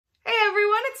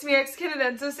it's me,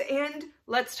 ex-Canadensis, and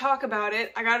let's talk about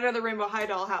it. I got another Rainbow High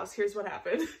doll house. Here's what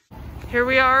happened. Here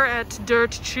we are at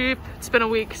Dirt Cheap. It's been a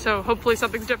week, so hopefully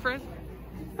something's different.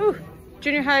 Ooh,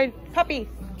 junior high puppy.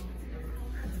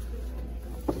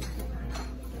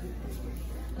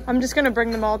 I'm just gonna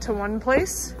bring them all to one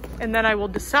place, and then I will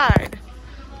decide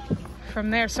from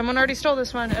there. Someone already stole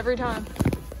this one every time.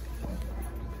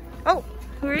 Oh,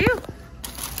 who are you?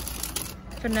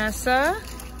 Vanessa.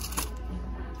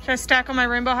 Should I stack all my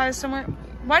Rainbow Highs somewhere?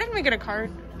 Why didn't we get a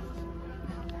cart?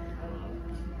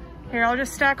 Here, I'll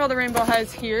just stack all the Rainbow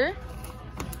Highs here.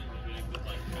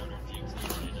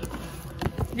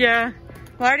 Yeah,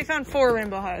 well, I already found 4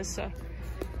 Rainbow Highs, so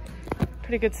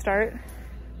pretty good start.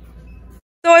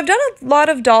 So I've done a lot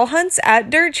of doll hunts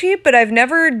at Dirt Cheap, but I've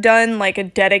never done like a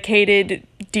dedicated,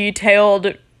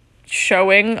 detailed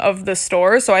showing of the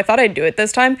store, so I thought I'd do it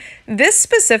this time. This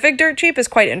specific Dirt Cheap is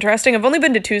quite interesting. I've only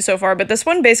been to 2 so far, but this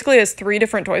one basically has 3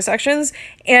 different toy sections,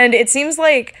 and it seems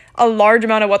like a large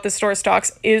amount of what the store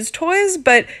stocks is toys,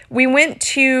 but we went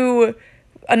to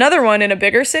another one in a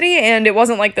bigger city, and it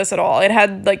wasn't like this at all. It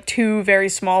had like 2 very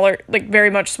smaller, like very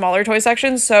much smaller toy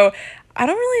sections, so I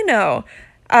don't really know.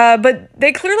 But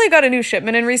they clearly got a new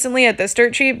shipment in recently at this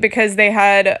Dirt Cheap because they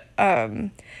had,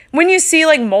 when you see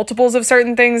like multiples of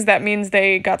certain things, that means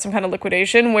they got some kind of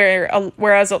liquidation,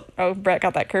 whereas Brett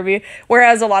got that Kirby.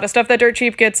 Whereas a lot of stuff that Dirt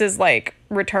Cheap gets is like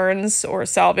returns or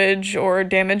salvage or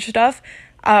damaged stuff.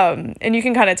 And you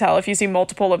can kind of tell if you see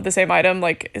multiple of the same item,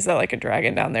 like, is that like a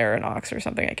dragon down there or an ox or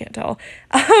something? I can't tell.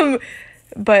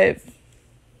 But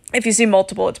if you see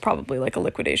multiple, it's probably like a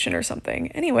liquidation or something.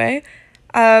 Anyway,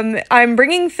 I'm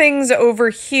bringing things over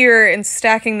here and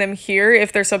stacking them here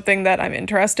if there's something that I'm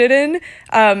interested in,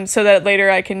 so that later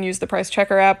I can use the price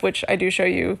checker app, which I do show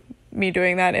you me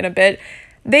doing that in a bit.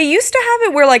 They used to have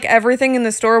it where like everything in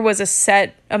the store was a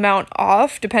set amount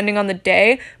off depending on the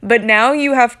day, but now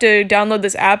you have to download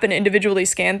this app and individually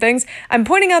scan things. I'm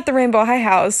pointing out the Rainbow High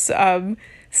house.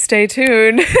 Stay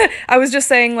tuned. I was just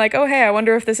saying like, oh, hey, I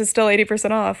wonder if this is still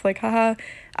 80% off, like, haha.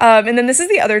 And then this is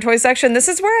the other toy section. This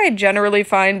is where I generally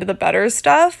find the better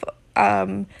stuff.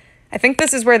 I think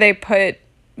this is where they put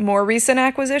more recent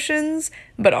acquisitions,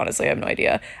 but honestly, I have no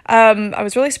idea. I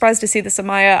was really surprised to see this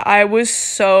Amaya. I was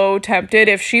so tempted.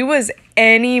 If she was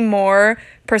any more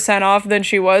 % off than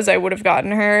she was, I would have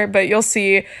gotten her, but you'll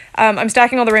see. I'm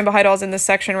stacking all the Rainbow High dolls in this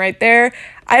section right there.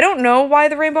 I don't know why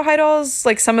the Rainbow High dolls,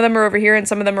 like some of them are over here and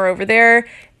some of them are over there,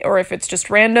 or if it's just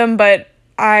random, but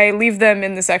I leave them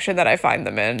in the section that I find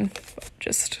them in.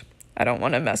 I don't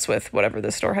want to mess with whatever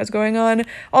the store has going on.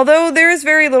 Although there is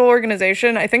very little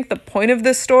organization. I think the point of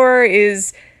this store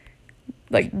is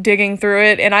like digging through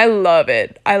it, and I love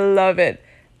it. I love it.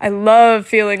 I love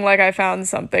feeling like I found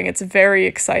something. It's very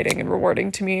exciting and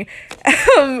rewarding to me.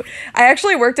 I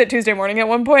actually worked at Tuesday Morning at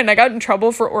one point, and I got in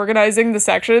trouble for organizing the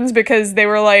sections because they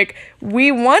were like,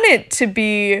 we want it to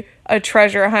be a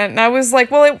treasure hunt. And I was like,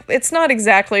 well, it's not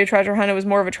exactly a treasure hunt. It was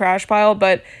more of a trash pile,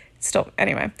 but still,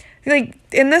 anyway. Like,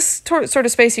 in this sort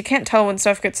of space, you can't tell when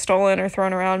stuff gets stolen or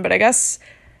thrown around, but I guess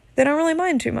they don't really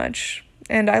mind too much.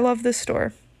 And I love this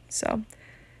store. So,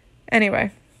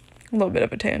 anyway, a little bit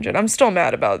of a tangent. I'm still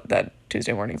mad about that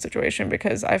Tuesday Morning situation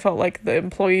because I felt like the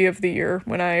employee of the year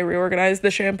when I reorganized the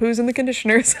shampoos and the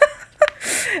conditioners.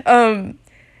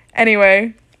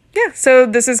 Anyway, yeah, so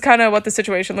this is kind of what the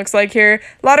situation looks like here.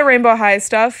 A lot of Rainbow High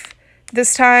stuff.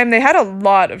 This time, they had a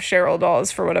lot of Cheryl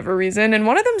dolls for whatever reason, and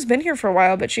one of them's been here for a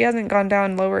while, but she hasn't gone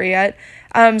down lower yet.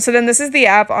 So then this is the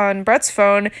app on Brett's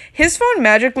phone. His phone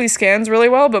magically scans really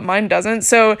well, but mine doesn't.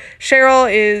 So Cheryl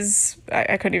is,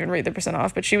 I couldn't even read the %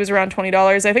 off, but she was around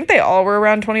 $20. I think they all were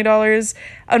around $20.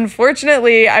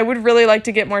 Unfortunately, I would really like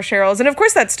to get more Cheryls, and of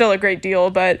course that's still a great deal,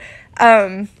 but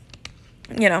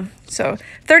you know, so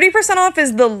 30% off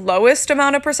is the lowest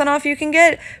amount of % off you can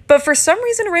get, but for some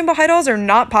reason Rainbow High dolls are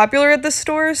not popular at the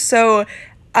store, so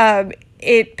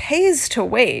it pays to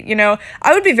wait, you know.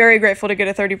 I would be very grateful to get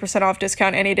a 30% off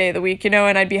discount any day of the week, you know,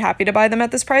 and I'd be happy to buy them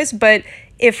at this price, but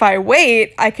if I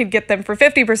wait, I could get them for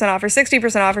 50% off or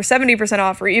 60% off or 70%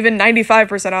 off or even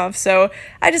 95% off, so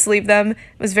I just leave them. I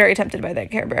was very tempted by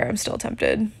that Care Bear. I'm still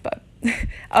tempted, but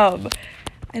I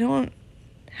don't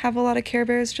have a lot of Care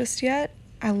Bears just yet.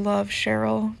 I love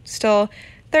Cheryl. Still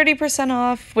 30%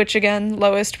 off, which again,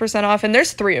 lowest % off, and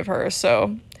there's 3 of her,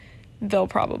 so they'll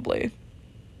probably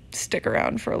stick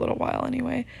around for a little while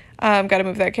anyway. Gotta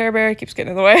move that Care Bear, it keeps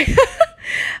getting in the way.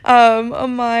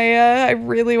 Amaya, I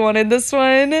really wanted this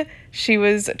one. She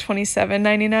was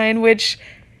 $27.99, which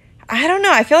I don't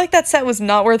know. I feel like that set was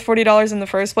not worth $40 in the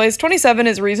first place. $27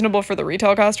 is reasonable for the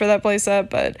retail cost for that play set,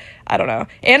 but I don't know.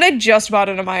 And I just bought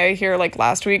an Amaya here like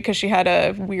last week because she had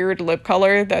a weird lip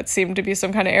color that seemed to be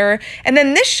some kind of error. And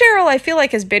then this Cheryl I feel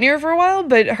like has been here for a while,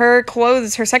 but her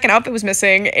clothes, her second outfit was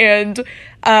missing, and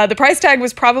the price tag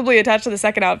was probably attached to the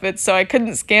second outfit, so I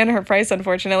couldn't scan her price,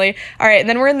 unfortunately. All right, and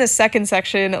then we're in the second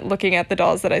section looking at the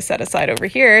dolls that I set aside over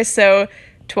here. So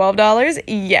 $12,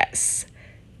 yes.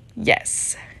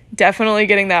 Yes. Definitely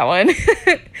getting that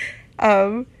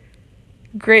one.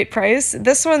 Great price.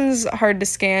 This one's hard to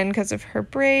scan because of her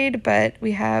braid, but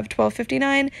we have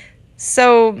 $12.59.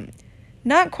 So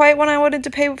not quite what I wanted to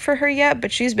pay for her yet,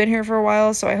 but she's been here for a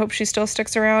while, so I hope she still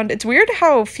sticks around. It's weird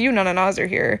how few Nananas are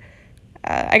here.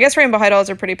 I guess Rainbow High dolls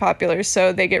are pretty popular,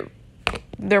 so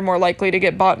they're more likely to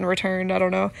get bought and returned. I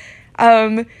don't know.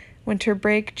 Winter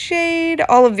Break Jade.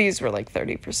 All of these were like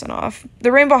 30% off.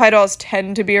 The Rainbow High dolls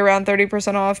tend to be around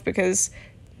 30% off because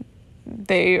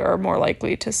they are more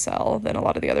likely to sell than a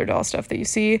lot of the other doll stuff that you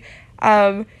see.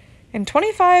 And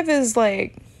 25 is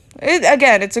like,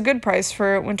 again, it's a good price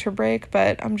for Winter Break,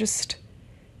 but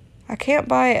I can't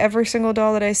buy every single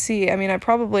doll that I see. I mean,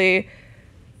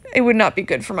 it would not be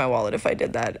good for my wallet if I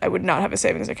did that. I would not have a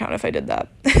savings account if I did that.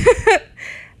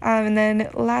 And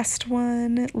then last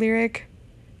one, Lyric,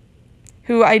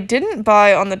 who I didn't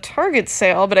buy on the Target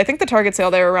sale, but I think the Target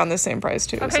sale, they were around the same price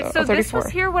too. Okay, so this was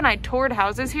here when I toured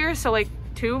houses here, so like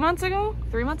 3 months ago?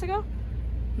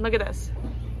 Look at this.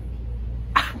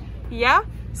 Yeah,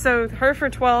 so her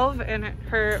for 12 and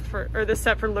this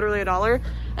set for literally $1.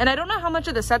 And I don't know how much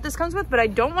of the set this comes with, but I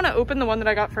don't want to open the one that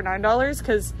I got for $9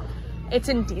 because it's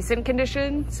in decent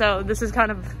condition. So this is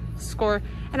kind of score.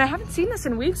 And I haven't seen this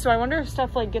in weeks, so I wonder if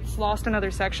stuff like gets lost in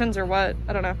other sections or what.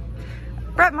 I don't know.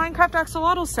 Brett Minecraft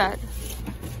Axolotl set.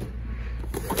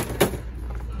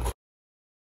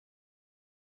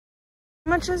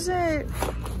 How much is it?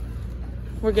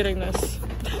 We're getting this.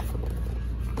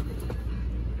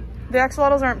 The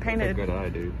axolotls aren't painted. Good eye,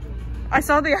 dude. I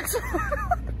saw the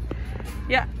axolotl.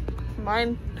 Yeah,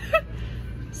 mine.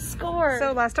 Score.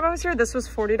 So last time I was here, this was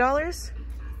 $40.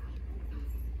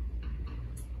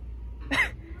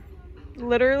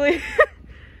 Literally.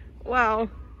 Wow,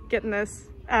 getting this.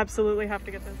 Absolutely have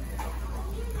to get this.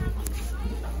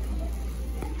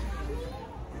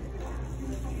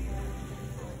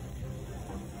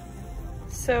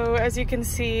 So as you can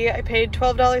see, I paid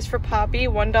 $12 for Poppy,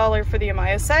 $1 for the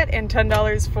Amaya set, and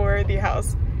 $10 for the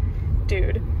house.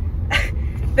 Dude,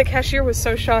 the cashier was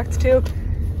so shocked too.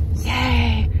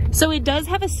 Yay. So it does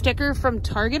have a sticker from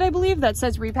Target, I believe, that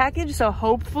says repackaged, so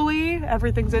hopefully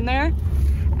everything's in there.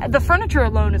 The furniture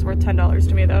alone is worth $10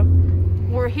 to me though.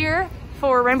 We're here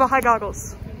for Rainbow High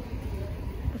goggles.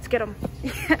 Let's get them.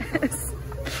 Yes.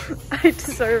 I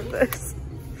deserve this.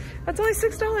 That's only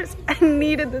 $6. I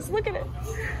needed this. Look at it.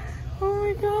 Oh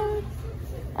my god.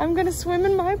 I'm gonna swim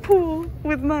in my pool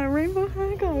with my Rainbow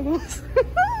High goggles.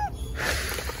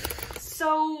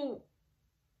 So,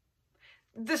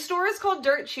 the store is called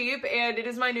Dirt Cheap, and it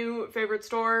is my new favorite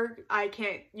store.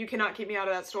 You cannot keep me out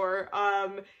of that store.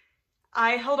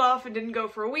 I held off and didn't go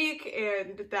for a week,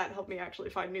 and that helped me actually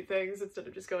find new things instead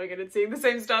of just going in and seeing the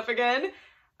same stuff again.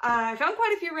 I found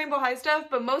quite a few Rainbow High stuff,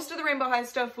 but most of the Rainbow High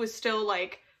stuff was still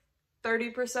like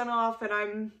 30% off,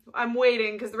 and I'm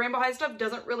waiting because the Rainbow High stuff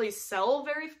doesn't really sell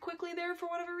very quickly there for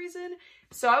whatever reason.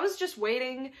 So I was just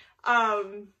waiting.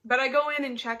 But I go in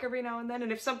and check every now and then,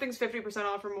 and if something's 50%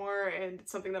 off or more and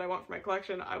it's something that I want for my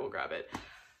collection, I will grab it.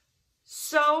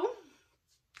 So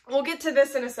we'll get to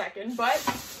this in a second, but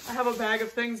I have a bag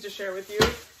of things to share with you.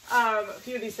 A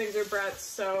few of these things are Brett's,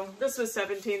 so this was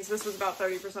 17, so this was about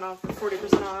 30% off,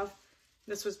 40% off.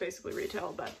 This was basically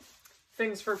retail, but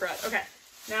things for Brett. Okay,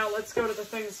 now let's go to the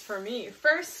things for me.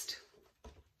 First,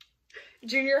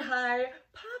 junior high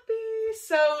Poppy.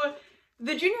 So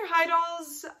the junior high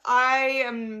dolls, I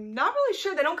am not really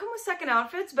sure. They don't come with second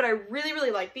outfits, but I really,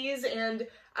 really like these, and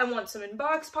I want some in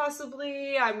box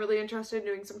possibly. I'm really interested in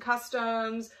doing some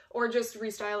customs or just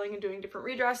restyling and doing different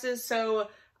redresses. So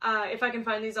if I can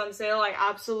find these on sale, I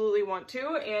absolutely want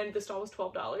to. And this doll was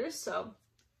 $12, so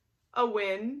a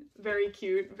win. Very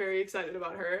cute, very excited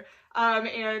about her.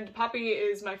 And Poppy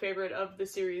is my favorite of the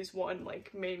series 1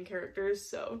 like main characters,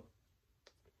 so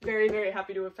very, very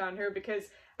happy to have found her because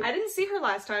I didn't see her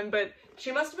last time, but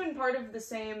she must have been part of the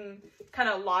same kind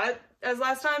of lot as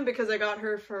last time because I got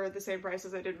her for the same price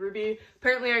as I did Ruby.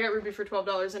 Apparently I got Ruby for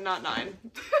 $12 and not $9.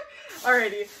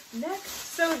 Alrighty, next.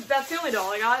 So that's the only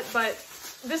doll I got, but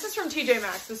this is from TJ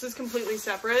Maxx. This is completely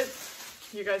separate.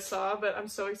 You guys saw, but I'm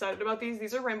so excited about these.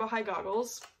 These are Rainbow High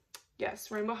goggles.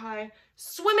 Yes, Rainbow High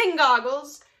swimming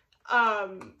goggles.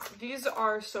 These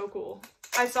are so cool.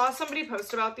 I saw somebody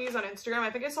post about these on Instagram. I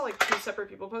think I saw like 2 separate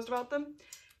people post about them.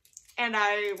 And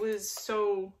I was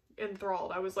so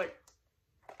enthralled. I was like,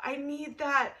 I need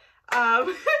that.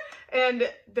 And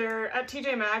they're at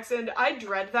TJ Maxx, and I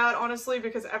dread that, honestly,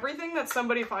 because everything that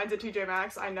somebody finds at TJ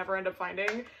Maxx, I never end up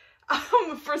finding.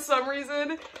 For some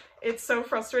reason, it's so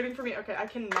frustrating for me. Okay, I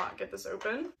cannot get this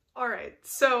open. All right,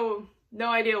 so no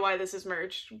idea why this is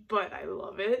merch, but I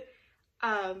love it.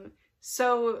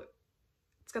 So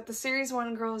it's got the Series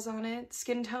 1 girls on it,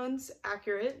 skin tones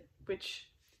accurate, which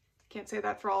can't say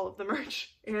that for all of the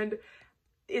merch. And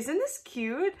isn't this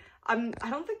cute? I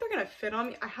don't think they're gonna fit on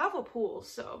me. I have a pool,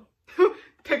 so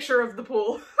picture of the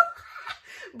pool.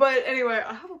 But anyway,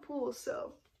 I have a pool,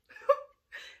 so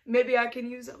maybe I can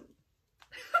use them.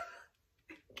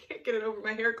 Can't get it over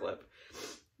my hair clip.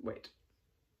 Wait.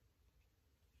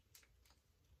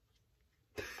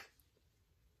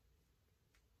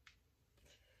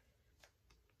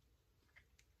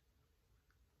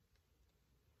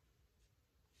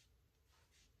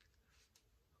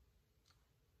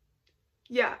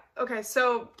 Yeah, okay,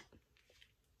 so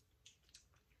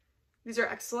these are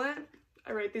excellent.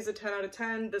 I rate these a 10 out of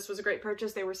 10. This was a great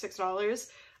purchase. They were $6.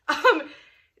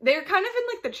 They're kind of in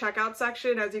like the checkout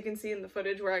section, as you can see in the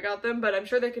footage where I got them, but I'm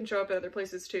sure they can show up at other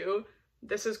places too.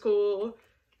 This is cool.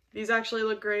 These actually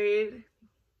look great.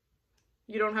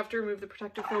 You don't have to remove the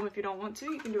protective film if you don't want to.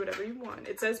 You can do whatever you want.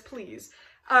 It says please.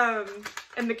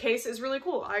 And the case is really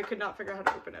cool. I could not figure out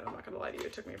how to open it. I'm not gonna lie to you.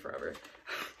 It took me forever.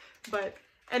 But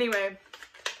anyway,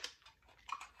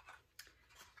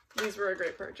 these were a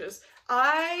great purchase.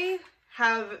 I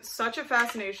have such a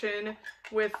fascination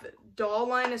with doll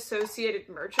line associated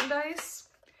merchandise,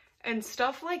 and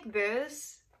stuff like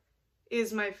this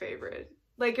is my favorite.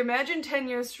 Like, imagine 10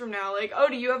 years from now, like, oh,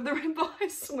 do you have the Rainbow High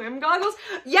swim goggles?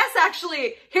 Yes,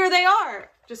 actually, here they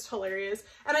are. Just hilarious.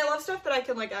 And I love stuff that I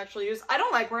can like actually use. I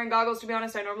don't like wearing goggles, to be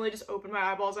honest. I normally just open my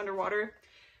eyeballs underwater.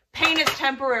 Pain is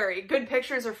temporary. Good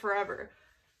pictures are forever.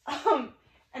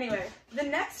 Anyway, the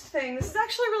next thing, this is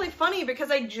actually really funny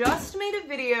because I just made a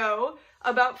video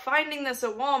about finding this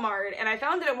at Walmart, and I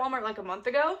found it at Walmart like a month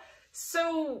ago.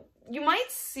 So you might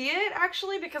see it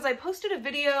actually because I posted a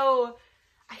video,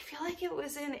 I feel like it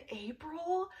was in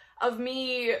April, of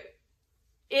me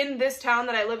in this town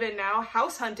that I live in now,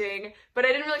 house hunting, but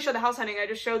I didn't really show the house hunting, I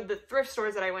just showed the thrift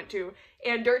stores that I went to,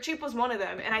 and Dirt Cheap was one of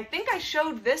them. And I think I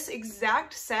showed this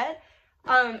exact set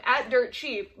at Dirt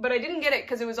Cheap, but I didn't get it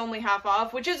because it was only half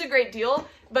off, which is a great deal,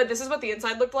 but this is what the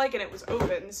inside looked like, and it was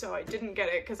open, so I didn't get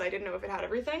it because I didn't know if it had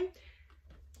everything.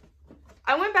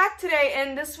 I went back today,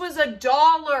 and this was $1.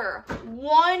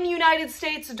 $1 United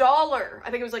States dollar.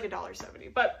 I think it was like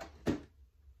 $1.70, but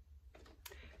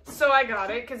so I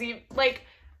got it because like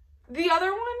the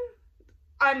other one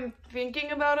I'm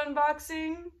thinking about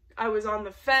unboxing. I was on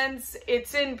the fence.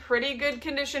 It's in pretty good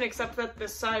condition, except that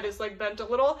this side is like bent a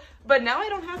little, but now I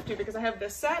don't have to because I have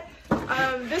this set.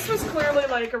 This was clearly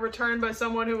like a return by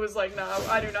someone who was like, no,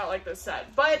 I do not like this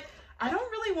set, but I don't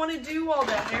really want to do all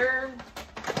the hair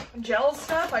gel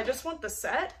stuff. I just want the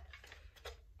set.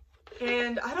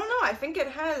 And I don't know, I think it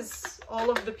has all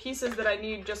of the pieces that I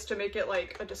need just to make it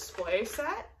like a display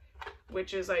set,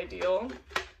 which is ideal.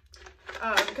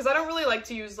 Because I don't really like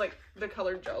to use like the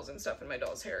colored gels and stuff in my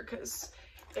doll's hair because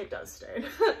it does stain.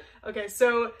 Okay,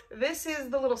 so this is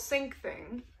the little sink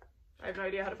thing. I have no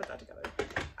idea how to put that together.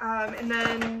 And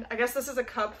then I guess this is a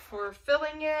cup for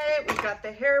filling it. We've got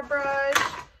the hairbrush.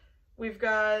 We've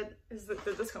got,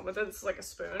 did this come with it? This is like a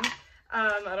spoon.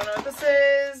 I don't know what this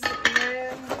is.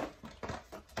 And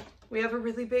we have a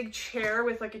really big chair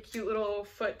with like a cute little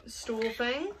footstool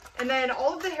thing. And then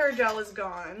all of the hair gel is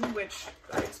gone, which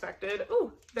I expected.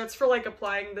 Ooh, that's for like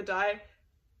applying the dye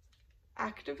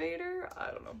activator?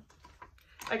 I don't know.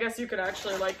 I guess you could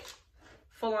actually like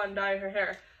full on dye her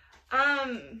hair. Yeah,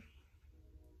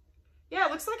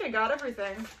 it looks like I got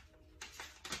everything.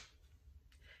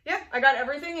 Yeah, I got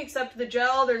everything except the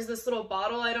gel. There's this little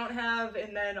bottle I don't have,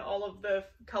 and then all of the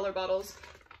color bottles.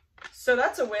 So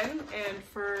that's a win, and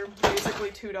for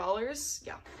basically $2,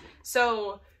 yeah.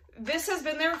 So this has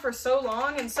been there for so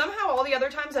long, and somehow all the other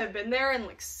times I've been there and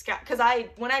like because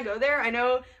when I go there, I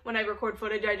know when I record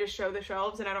footage I just show the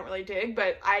shelves and I don't really dig,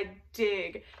 but I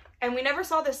dig. And we never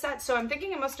saw this set, so I'm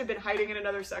thinking it must have been hiding in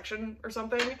another section or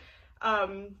something.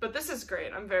 But this is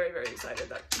great. I'm very, very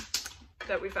excited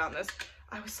that we found this.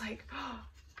 I was like, oh,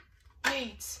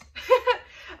 wait.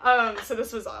 So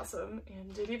this was awesome.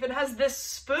 And it even has this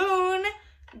spoon.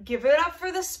 Give it up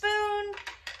for the spoon.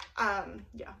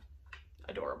 Yeah,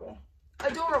 adorable.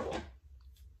 Adorable.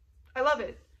 I love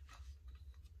it.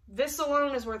 This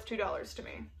alone is worth $2 to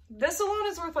me. This alone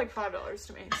is worth like $5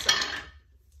 to me, so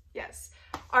yes.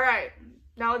 All right,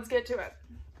 now let's get to it.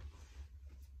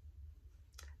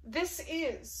 This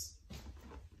is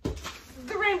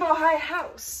the Rainbow High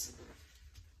house.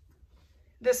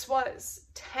 This was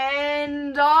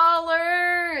 $10.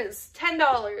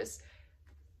 $10.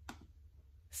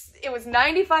 It was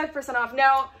 95% off.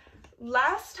 Now,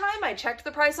 last time I checked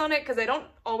the price on it, because I don't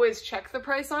always check the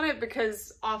price on it,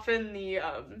 because often the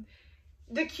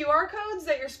QR codes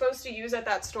that you're supposed to use at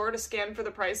that store to scan for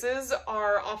the prices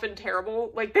are often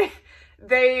terrible. Like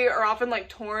they are often like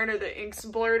torn or the ink's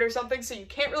blurred or something, so you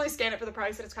can't really scan it for the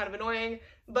price and it's kind of annoying.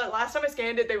 But last time I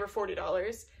scanned it, they were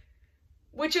 $40,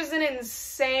 which is an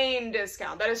insane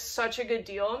discount. That is such a good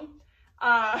deal.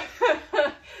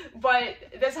 But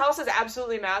this house is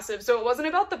absolutely massive, so it wasn't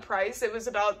about the price, it was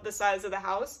about the size of the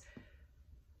house.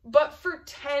 But for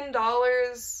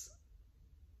 $10,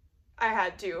 I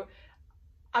had to.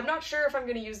 I'm not sure if I'm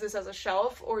going to use this as a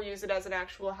shelf or use it as an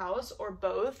actual house or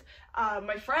both.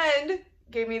 My friend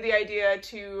gave me the idea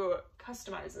to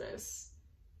customize this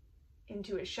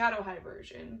into a shadow high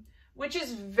version, which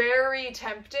is very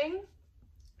tempting.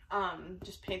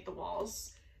 Just paint the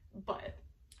walls, but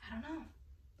I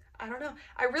don't know.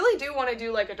 I really do want to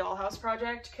do like a dollhouse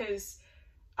project because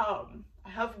I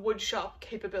have wood shop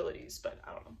capabilities, but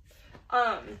I don't know.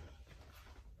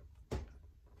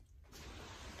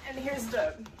 And here's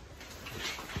the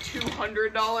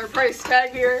 $200 price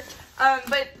tag here.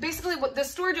 But basically what the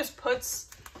store just puts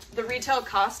the retail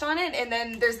cost on it, and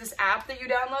then there's this app that you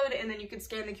download, and then you can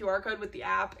scan the QR code with the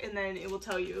app, and then it will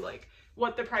tell you like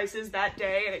what the price is that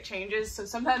day, and it changes. So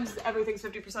sometimes everything's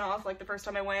 50% off, like the first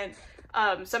time I went.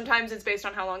 Sometimes it's based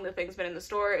on how long the thing's been in the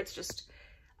store. It's just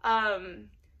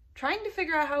trying to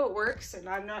figure out how it works, and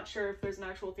I'm not sure if there's an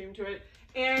actual theme to it.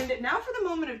 And now for the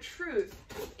moment of truth.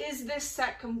 Is this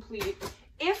set complete?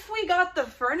 If we got the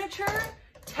furniture,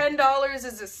 $10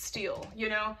 is a steal, you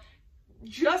know?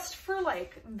 Just for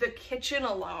like the kitchen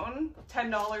alone,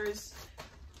 $10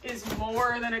 is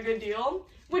more than a good deal.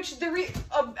 Which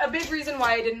a big reason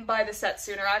why I didn't buy the set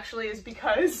sooner actually is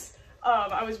because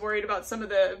I was worried about some of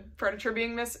the furniture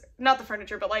being not the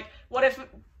furniture, but like what if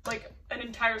like an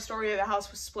entire story of the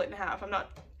house was split in half?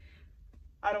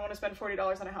 I don't want to spend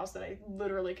 $40 on a house that I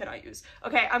literally cannot use.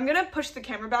 Okay, I'm gonna push the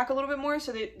camera back a little bit more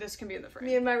so that this can be in the frame.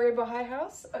 Me and my Rainbow High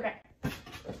house? Okay.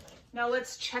 Now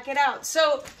let's check it out.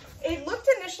 So it looked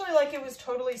initially like it was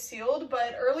totally sealed,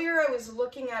 but earlier I was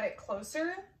looking at it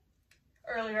closer.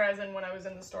 Earlier as in when I was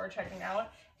in the store checking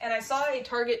out. And I saw a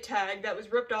Target tag that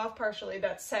was ripped off partially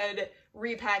that said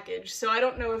repackaged. So I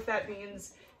don't know if that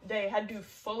means they had to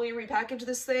fully repackage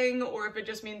this thing, or if it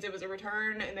just means it was a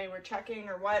return and they were checking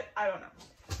or what, I don't know.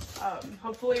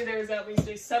 Hopefully there's at least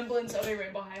a semblance of a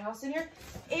Rainbow High house in here.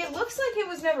 It looks like it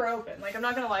was never opened. Like, I'm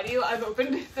not gonna lie to you, I've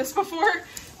opened this before,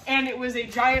 and it was a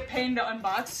giant pain to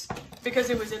unbox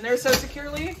because it was in there so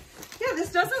securely. Yeah,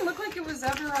 this doesn't look like it was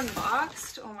ever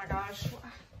unboxed. Oh my gosh.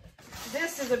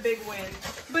 This is a big win.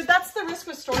 But that's the risk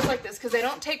with stores like this, because they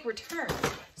don't take returns.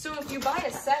 So if you buy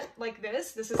a set like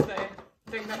this is the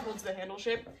thing that holds the handle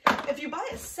shape. If you buy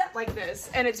a set like this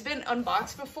and it's been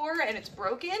unboxed before and it's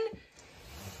broken,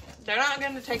 they're not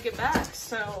going to take it back.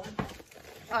 So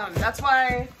that's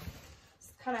why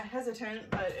it's kind of hesitant,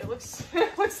 but it looks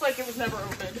like it was never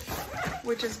opened,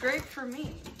 which is great for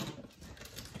me.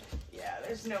 Yeah,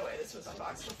 there's no way this was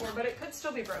unboxed before, but it could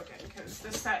still be broken because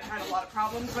this set had a lot of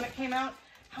problems when it came out.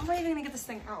 How am I even gonna get this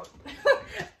thing out?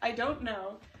 I don't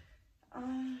know.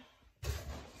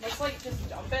 Let's like just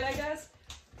dump it, I guess.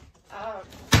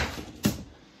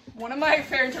 One of my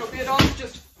Fairytopia dolls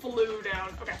just flew down.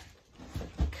 Okay.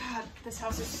 God, this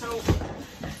house is so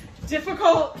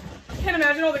difficult. I can't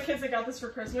imagine all the kids that got this for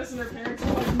Christmas and their parents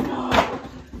are like, no,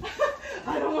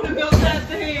 I don't want to build that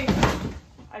thing.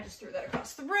 I just threw that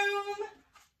across the room.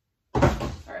 All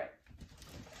right.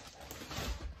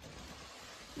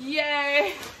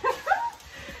 Yay.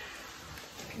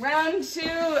 Round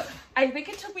 2. I think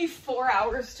it took me 4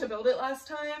 hours to build it last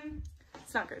time.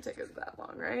 It's not going to take us that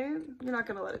long, right? You're not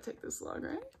going to let it take this long,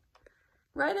 right?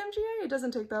 Right, MGA? It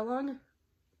doesn't take that long.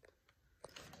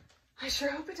 I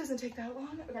sure hope it doesn't take that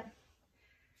long. Okay.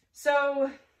 So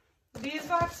these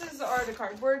boxes are the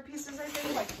cardboard pieces, I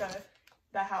think, like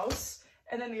the house.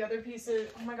 And then the other pieces,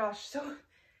 oh my gosh, so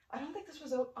I don't think this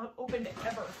was opened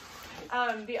ever.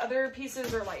 The other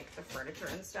pieces are like the furniture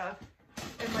and stuff.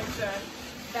 And like the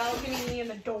balcony and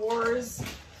the doors.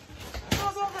 It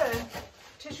has all the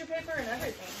tissue paper and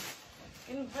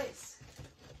everything in place.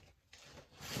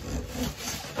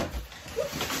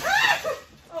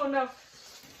 Oh no.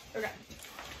 Okay.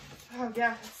 Oh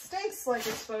yeah, it's stinks like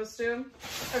it's supposed to.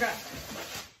 Okay.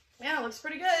 Yeah, it looks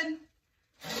pretty good.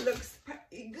 It looks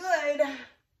pretty good.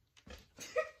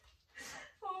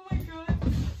 Oh my god.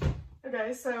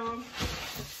 Okay, so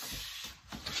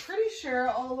pretty sure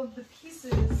all of the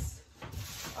pieces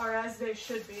are as they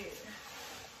should be.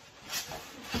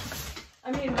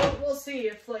 I mean, we'll see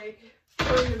if, like,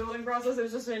 during the building process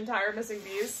there's just an entire missing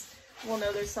piece. We'll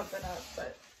know there's something up,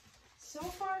 but so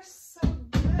far so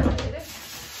good.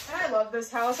 And I love this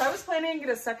house. I was planning to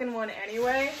get a second one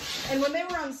anyway, and when they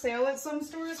were on sale at some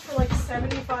stores for like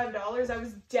 $75, I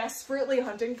was desperately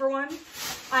hunting for one.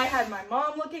 I had my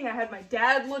mom looking, I had my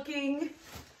dad looking,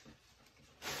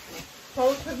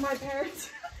 both of my parents.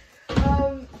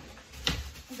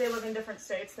 They live in different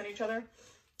states than each other,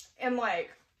 and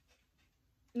like,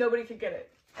 nobody could get it.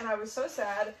 And I was so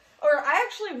sad. Or I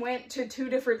actually went to 2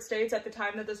 different states at the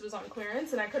time that this was on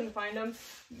clearance, and I couldn't find them.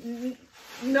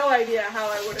 No idea how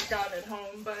I would have gotten it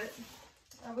home, but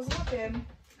I was looking.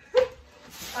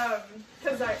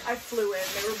 Because I flew in.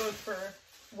 They were both for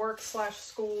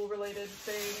work/school related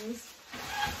things.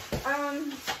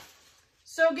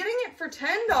 So getting it for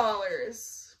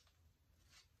 $10.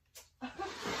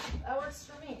 That works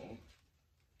for me.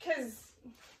 Because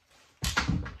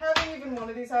having even one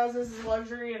of these houses is a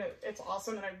luxury, and it's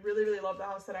awesome, and I really, really love the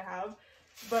house that I have.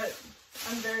 But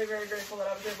I'm very, very grateful that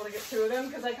I was able to get 2 of them,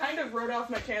 because I kind of wrote off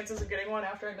my chances of getting one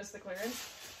after I missed the clearance.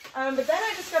 But then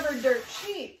I discovered Dirt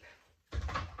Cheap,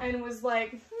 and was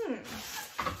like,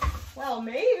 well,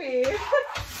 maybe,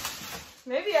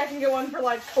 maybe I can get one for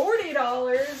like $40,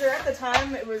 or at the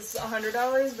time it was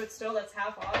 $100, but still, that's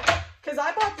half off. Because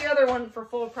I bought the other one for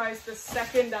full price the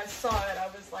second I saw it. I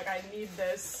was like, I need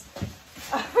this.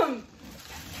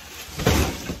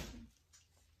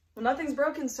 Well, nothing's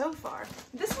broken so far.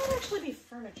 This might actually be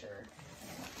furniture.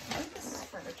 I think this is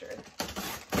furniture. I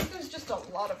think there's just a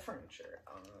lot of furniture.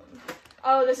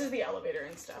 Oh, this is the elevator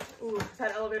and stuff. Ooh,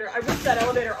 that elevator. I ripped that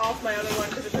elevator off my other one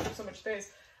because it took up so much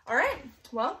space. All right,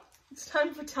 well, it's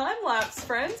time for time lapse,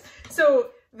 friends.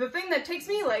 So the thing that takes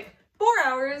me like 4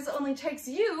 hours only takes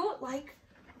you like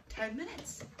 10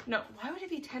 minutes. No, why would it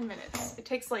be 10 minutes? It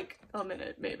takes like a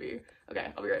minute, maybe. Okay,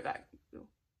 I'll be right back.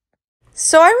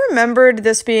 So I remembered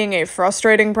this being a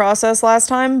frustrating process last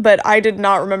time, but I did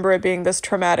not remember it being this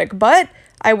traumatic. But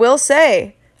I will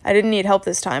say, I didn't need help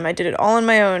this time. I did it all on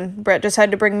my own. Brett just had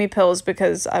to bring me pills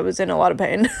because I was in a lot of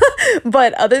pain.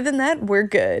 But other than that, we're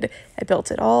good. I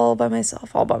built it all by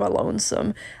myself, all by my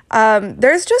lonesome.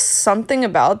 There's just something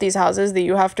about these houses that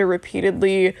you have to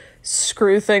repeatedly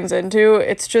screw things into.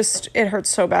 It's just, it hurts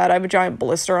so bad. I have a giant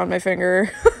blister on my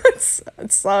finger.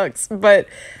 It sucks. But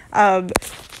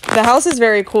the house is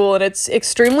very cool, and it's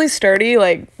extremely sturdy.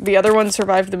 Like, the other one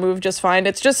survived the move just fine.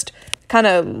 It's just kind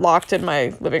of locked in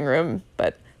my living room.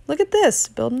 But look at this,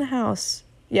 building a house.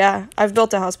 Yeah, I've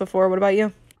built a house before. What about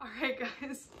you? All right,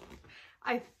 guys.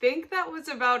 I think that was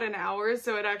about an hour,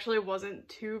 so it actually wasn't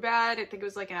too bad. I think it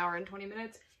was like an hour and 20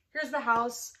 minutes. Here's the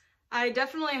house. I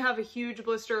definitely have a huge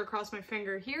blister across my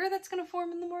finger here that's gonna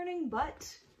form in the morning,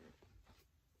 but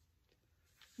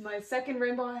my second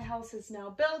Rainbow High house is now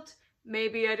built.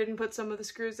 Maybe I didn't put some of the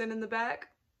screws in the back.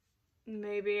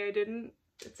 Maybe I didn't.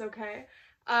 It's okay.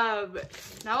 Now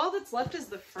all that's left is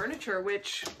the furniture,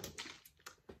 which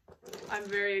I'm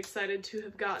very excited to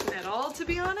have gotten at all, to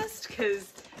be honest,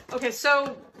 because, okay,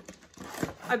 so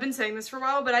I've been saying this for a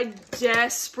while, but I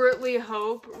desperately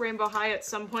hope Rainbow High at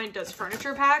some point does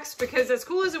furniture packs, because as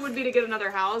cool as it would be to get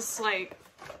another house, like,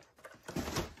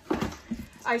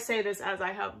 I say this as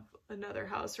I have another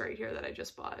house right here that I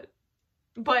just bought.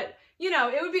 But, you know,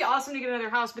 it would be awesome to get another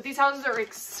house, but these houses are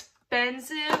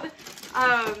expensive,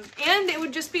 and it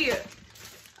would just be,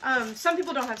 some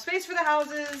people don't have space for the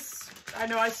houses. I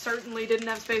know I certainly didn't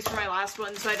have space for my last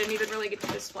one, so I didn't even really get to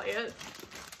display it.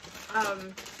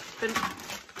 But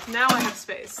now I have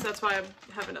space. That's why I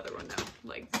have another one now.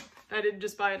 Like, I didn't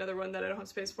just buy another one that I don't have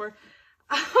space for.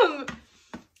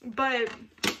 But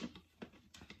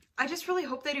I just really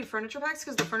hope they do furniture packs,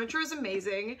 because the furniture is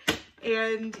amazing,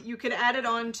 and you can add it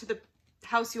on to the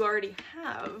house you already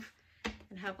have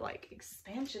and have like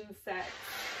expansion sets.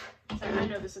 Sorry, I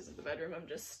know this isn't the bedroom, I'm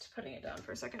just putting it down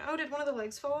for a second. Oh, did one of the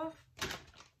legs fall off?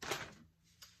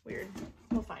 Weird.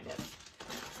 We'll find it.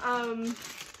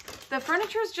 The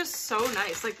furniture is just so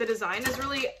nice. Like, the design is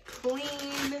really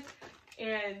clean,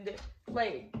 and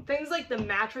like things like the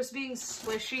mattress being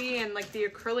squishy and like the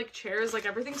acrylic chairs, like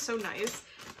everything's so nice.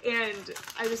 And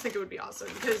I just think it would be awesome,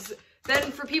 because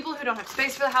then for people who don't have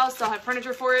space for the house, they'll have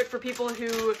furniture for it. For people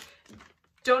who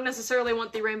don't necessarily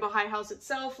want the Rainbow High house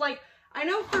itself, like, I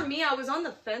know for me, I was on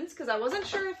the fence because I wasn't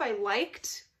sure if I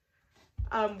liked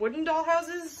wooden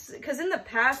dollhouses, because in the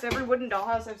past, every wooden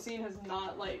dollhouse I've seen has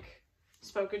not, like,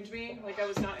 spoken to me. Like, I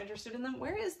was not interested in them.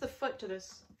 Where is the foot to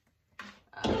this?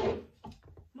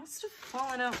 Must have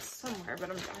fallen out somewhere, but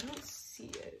I don't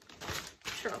see it.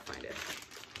 I'm sure I'll find it.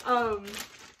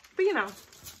 But you know,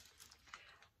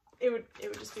 it would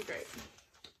just be great.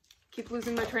 Keep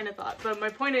losing my train of thought, but my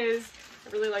point is, I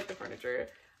really like the furniture.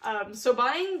 So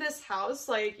buying this house,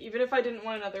 like, even if I didn't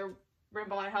want another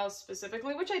Rainbow High house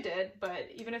specifically, which I did, but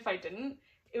even if I didn't,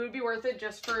 it would be worth it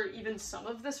just for even some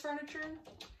of this furniture.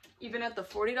 Even at the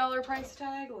 $40 price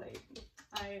tag, like,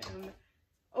 I am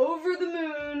over the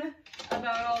moon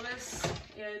about all this,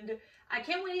 and I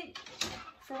can't wait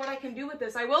for what I can do with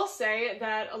this. I will say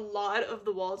that a lot of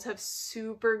the walls have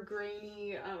super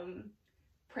grainy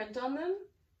print on them.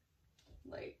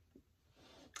 Like,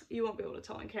 you won't be able to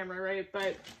tell on camera, right?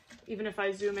 But even if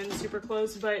I zoom in super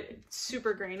close, but it's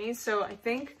super grainy. So I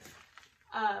think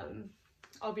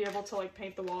I'll be able to like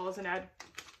paint the walls and add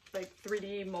like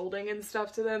 3D molding and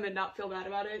stuff to them and not feel bad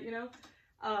about it, you know?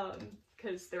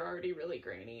 Because they're already really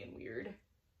grainy and weird.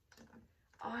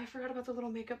 Oh, I forgot about the little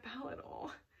makeup palette.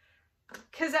 Oh.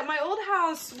 Because at my old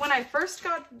house, when I first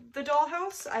got the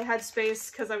dollhouse, I had space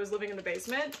because I was living in the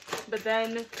basement. But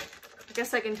then, I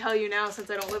guess I can tell you now since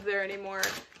I don't live there anymore,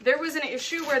 there was an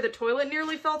issue where the toilet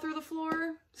nearly fell through the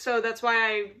floor. So that's why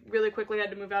I really quickly had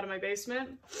to move out of my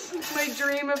basement. My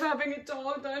dream of having a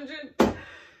doll dungeon.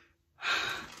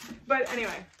 But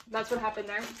anyway, that's what happened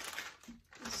there.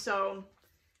 So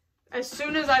as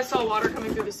soon as I saw water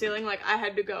coming through the ceiling, like, I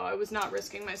had to go. I was not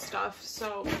risking my stuff.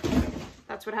 So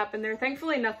that's what happened there.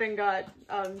 Thankfully, nothing got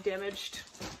damaged.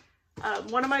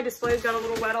 One of my displays got a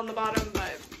little wet on the bottom,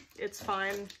 but it's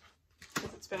fine.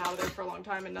 It's been out of there for a long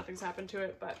time and nothing's happened to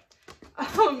it, but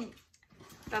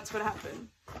that's what happened.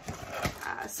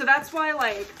 So that's why,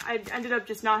 like, I ended up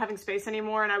just not having space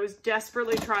anymore, and I was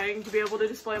desperately trying to be able to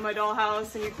display my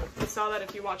dollhouse, and you saw that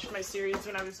if you watched my series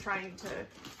when I was trying to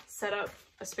set up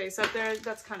a space up there.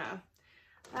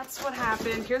 That's what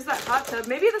happened. Here's that hot tub.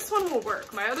 Maybe this one will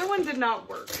work. My other one did not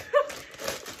work.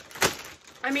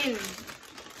 I mean,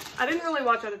 I didn't really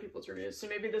watch other people's reviews, so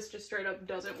maybe this just straight up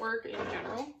doesn't work in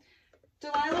general.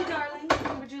 Delilah,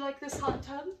 darling, would you like this hot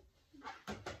tub?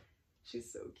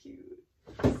 She's so cute.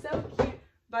 So cute.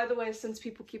 By the way, since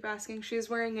people keep asking, she's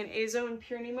wearing an Azo and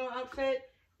Pure Nemo outfit.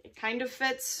 It kind of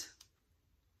fits,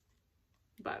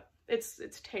 but it's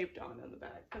taped on the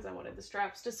back because I wanted the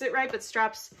straps to sit right, but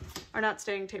straps are not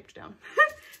staying taped down.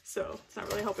 So it's not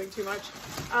really helping too much.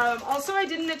 Also, I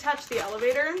didn't attach the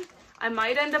elevator. I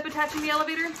might end up attaching the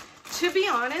elevator. To be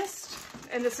honest,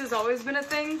 and this has always been a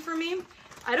thing for me,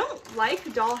 I don't like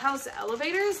dollhouse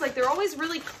elevators. Like, they're always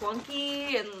really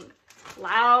clunky and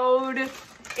loud,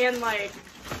 and like,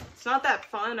 it's not that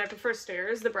fun. I prefer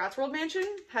stairs. The Bratz World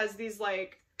Mansion has these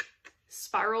like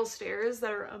spiral stairs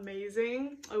that are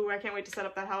amazing. Oh, I can't wait to set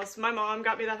up that house. My mom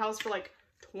got me that house for like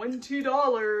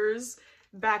 $20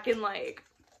 back in like,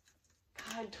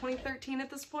 God, 2013 at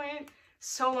this point.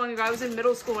 So long ago. I was in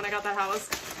middle school when I got that house,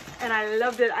 and I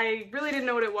loved it. I really didn't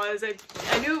know what it was.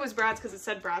 I knew it was Bratz because it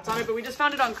said Bratz on it, but we just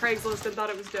found it on Craigslist and thought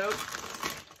it was dope.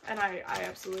 And I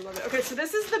absolutely love it. Okay, so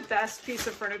this is the best piece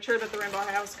of furniture that the Rainbow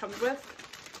High house comes with.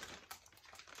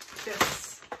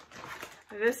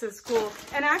 This is cool.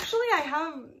 And actually, I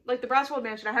have, like, the Bratz World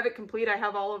Mansion, I have it complete. I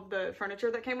have all of the furniture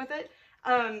that came with it.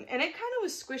 And it kind of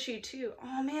was squishy too.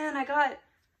 Oh man, I got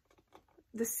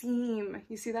the seam.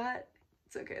 You see that?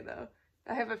 It's okay though.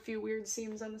 I have a few weird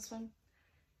seams on this one.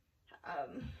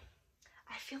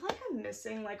 I feel like I'm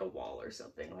missing like a wall or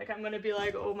something. Like, I'm gonna be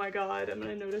like, oh my god, I'm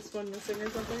gonna notice one missing or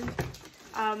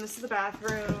something. This is the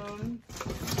bathroom.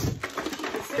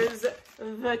 This is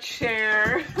the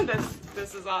chair.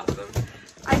 This is awesome.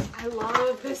 I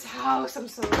love this house. I'm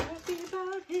so happy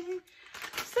about it.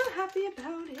 I'm so happy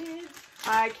about it.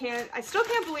 I still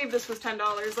can't believe this was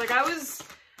 $10. Like, I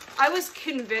was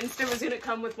convinced it was gonna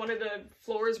come with one of the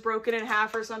floors broken in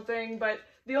half or something, but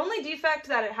the only defect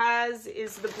that it has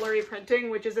is the blurry printing,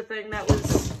 which is a thing that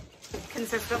was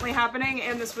consistently happening,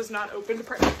 and this was not opened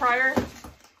prior.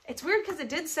 It's weird because it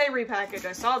did say repackage.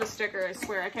 I saw the sticker, I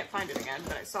swear. I can't find it again,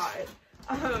 but I saw it.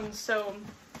 So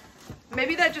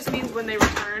maybe that just means when they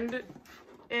returned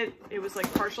it was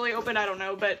like partially open, I don't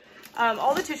know, but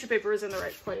all the tissue paper is in the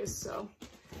right place, so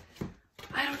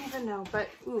I don't even know, but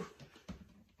ooh.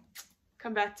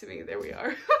 Come back to me. There we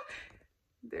are.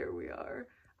 There we are.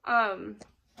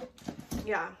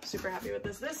 Yeah, super happy with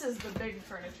this. This is the big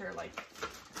furniture, like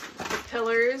the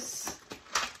pillars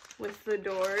with the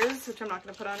doors, which I'm not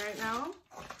going to put on right now.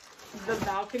 The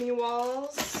balcony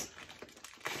walls,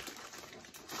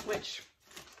 which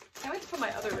can't wait to put my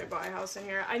other rainbow eye house in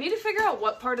here. I need to figure out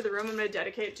what part of the room I'm going to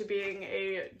dedicate to being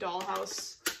a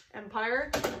dollhouse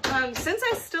empire. Since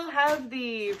I still have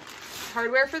the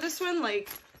hardware for this one, like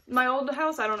my old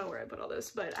house, I don't know where I put all this,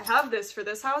 but I have this for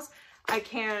this house. I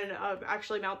can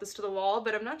actually mount this to the wall,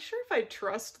 but I'm not sure if I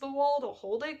trust the wall to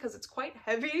hold it because it's quite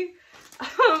heavy.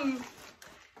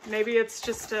 Maybe it's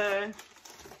just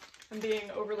I'm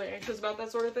being overly anxious about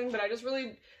that sort of thing, but I just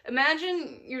really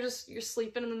imagine you're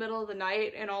sleeping in the middle of the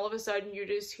night and all of a sudden you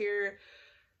just hear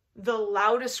the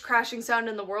loudest crashing sound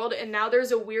in the world, and now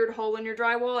there's a weird hole in your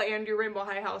drywall and your rainbow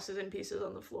high house is in pieces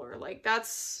on the floor. Like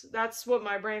that's what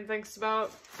my brain thinks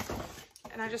about,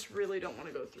 and I just really don't want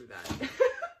to go through that.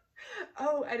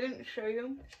 Oh, I didn't show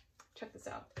you. Check this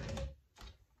out.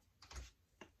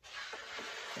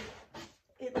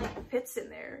 It like fits in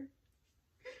there.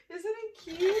 Isn't it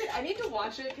cute? I need to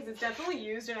wash it because it's definitely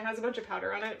used and it has a bunch of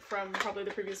powder on it from probably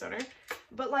the previous owner.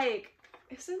 But like,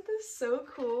 isn't this so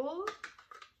cool?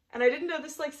 And I didn't know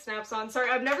this like snaps on. Sorry,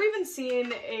 I've never even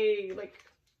seen a like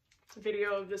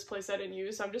video of this playset in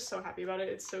use. I'm just so happy about it.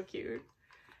 It's so cute.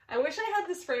 I wish I had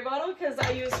the spray bottle because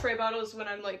I use spray bottles when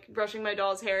I'm like brushing my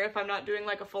doll's hair. If I'm not doing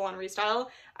like a full-on restyle,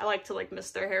 I like to like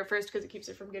mist their hair first because it keeps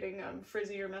it from getting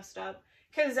frizzy or messed up.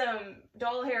 Because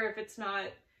doll hair, if it's not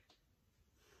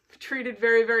treated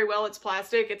very, very well, it's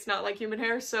plastic. It's not like human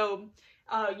hair, so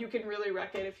you can really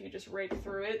wreck it if you just rake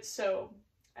through it. So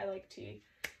I like to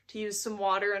use some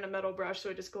water and a metal brush so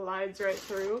it just glides right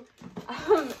through.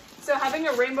 So having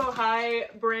a Rainbow High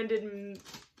branded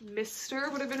mister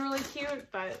would have been really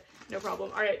cute, but no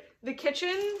problem. All right, the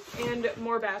kitchen and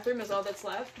more bathroom is all that's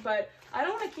left, but I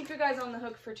don't want to keep you guys on the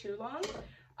hook for too long.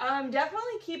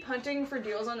 Definitely keep hunting for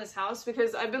deals on this house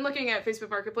because I've been looking at Facebook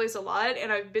Marketplace a lot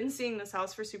and I've been seeing this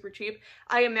house for super cheap.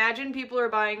 I imagine people are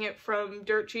buying it from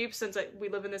dirt cheap since we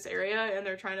live in this area and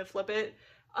they're trying to flip it.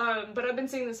 But I've been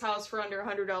seeing this house for under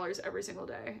 $100 every single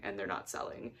day and they're not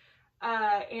selling.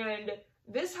 And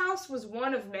this house was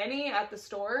one of many at the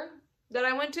store that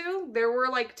I went to. There were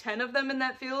like 10 of them in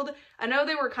that field. I know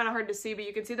they were kind of hard to see, but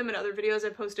you can see them in other videos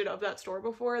I've posted of that store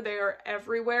before. They are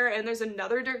everywhere, and there's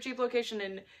another dirt cheap location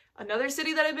in another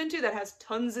city that I've been to that has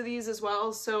tons of these as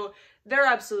well, so they're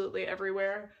absolutely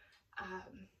everywhere.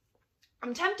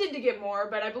 I'm tempted to get more,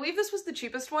 but I believe this was the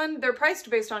cheapest one. They're priced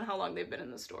based on how long they've been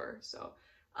in the store, so,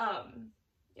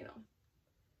 you know.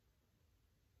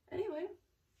 Anyway,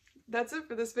 that's it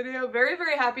for this video. Very,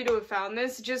 very happy to have found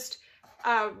this. Just,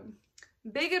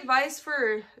 big advice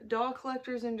for doll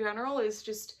collectors in general is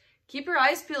just keep your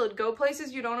eyes peeled. Go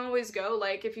places you don't always go.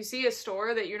 Like if you see a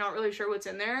store that you're not really sure what's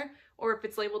in there, or if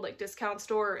it's labeled like discount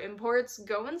store or imports,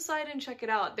 go inside and check it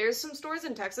out. There's some stores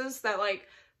in Texas that like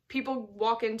people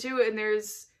walk into and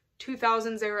there's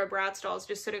 2000s era Bratz dolls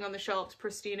just sitting on the shelves,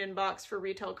 pristine in box for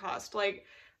retail cost. Like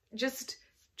just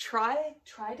try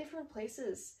different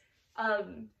places.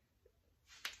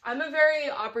 I'm a very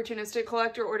opportunistic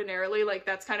collector ordinarily, like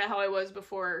that's kind of how I was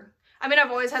before. I mean,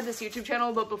 I've always had this YouTube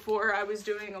channel, but before I was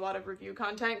doing a lot of review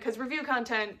content, because review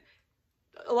content,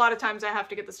 a lot of times I have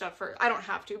to get the stuff first. I don't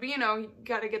have to, but you know, you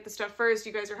gotta get the stuff first.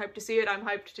 You guys are hyped to see it, I'm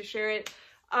hyped to share it.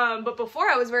 But before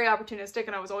I was very opportunistic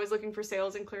and I was always looking for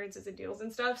sales and clearances and deals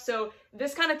and stuff, so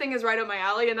this kind of thing is right up my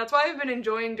alley, and that's why I've been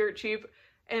enjoying Dirt Cheap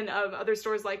and other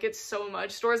stores like it so much.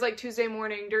 Stores like Tuesday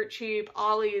Morning, Dirt Cheap,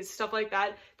 Ollie's, stuff like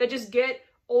that, that just get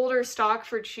older stock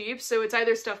for cheap. So it's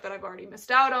either stuff that I've already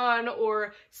missed out on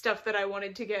or stuff that I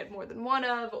wanted to get more than one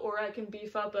of, or I can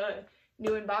beef up a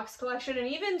new in-box collection. And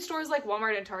even stores like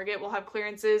Walmart and Target will have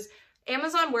clearances.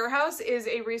 Amazon Warehouse is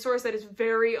a resource that is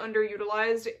very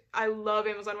underutilized. I love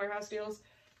Amazon Warehouse deals.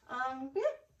 Yeah.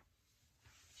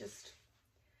 Just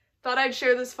thought I'd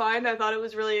share this find. I thought it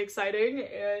was really exciting,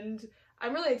 and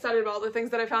I'm really excited about all the things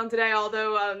that I found today,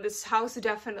 although this house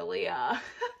definitely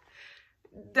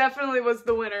definitely was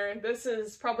the winner. This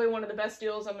is probably one of the best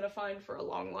deals I'm gonna find for a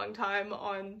long, long time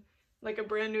on like a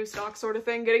brand new stock sort of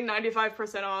thing. Getting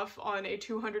 95% off on a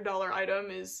 $200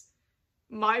 item is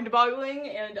mind-boggling,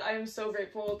 and I am so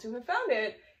grateful to have found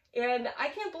it. And I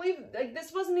can't believe, like,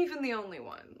 this wasn't even the only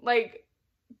one. Like,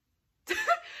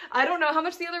 I don't know how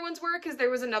much the other ones were because there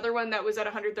was another one that was at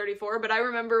 134, but I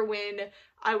remember when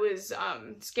I was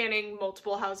scanning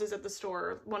multiple houses at the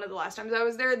store, one of the last times I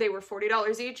was there, they were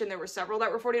 $40 each, and there were several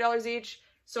that were $40 each.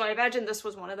 So I imagine this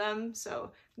was one of them.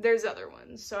 So there's other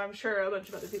ones. So I'm sure a bunch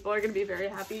of other people are going to be very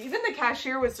happy. Even the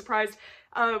cashier was surprised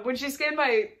when she scanned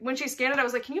it. I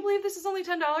was like, "Can you believe this is only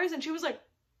 $10?" And she was like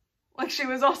she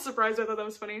was all surprised. I thought that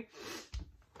was funny.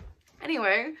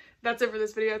 Anyway, that's it for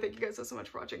this video. Thank you guys so much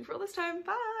for watching for all this time.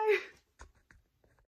 Bye!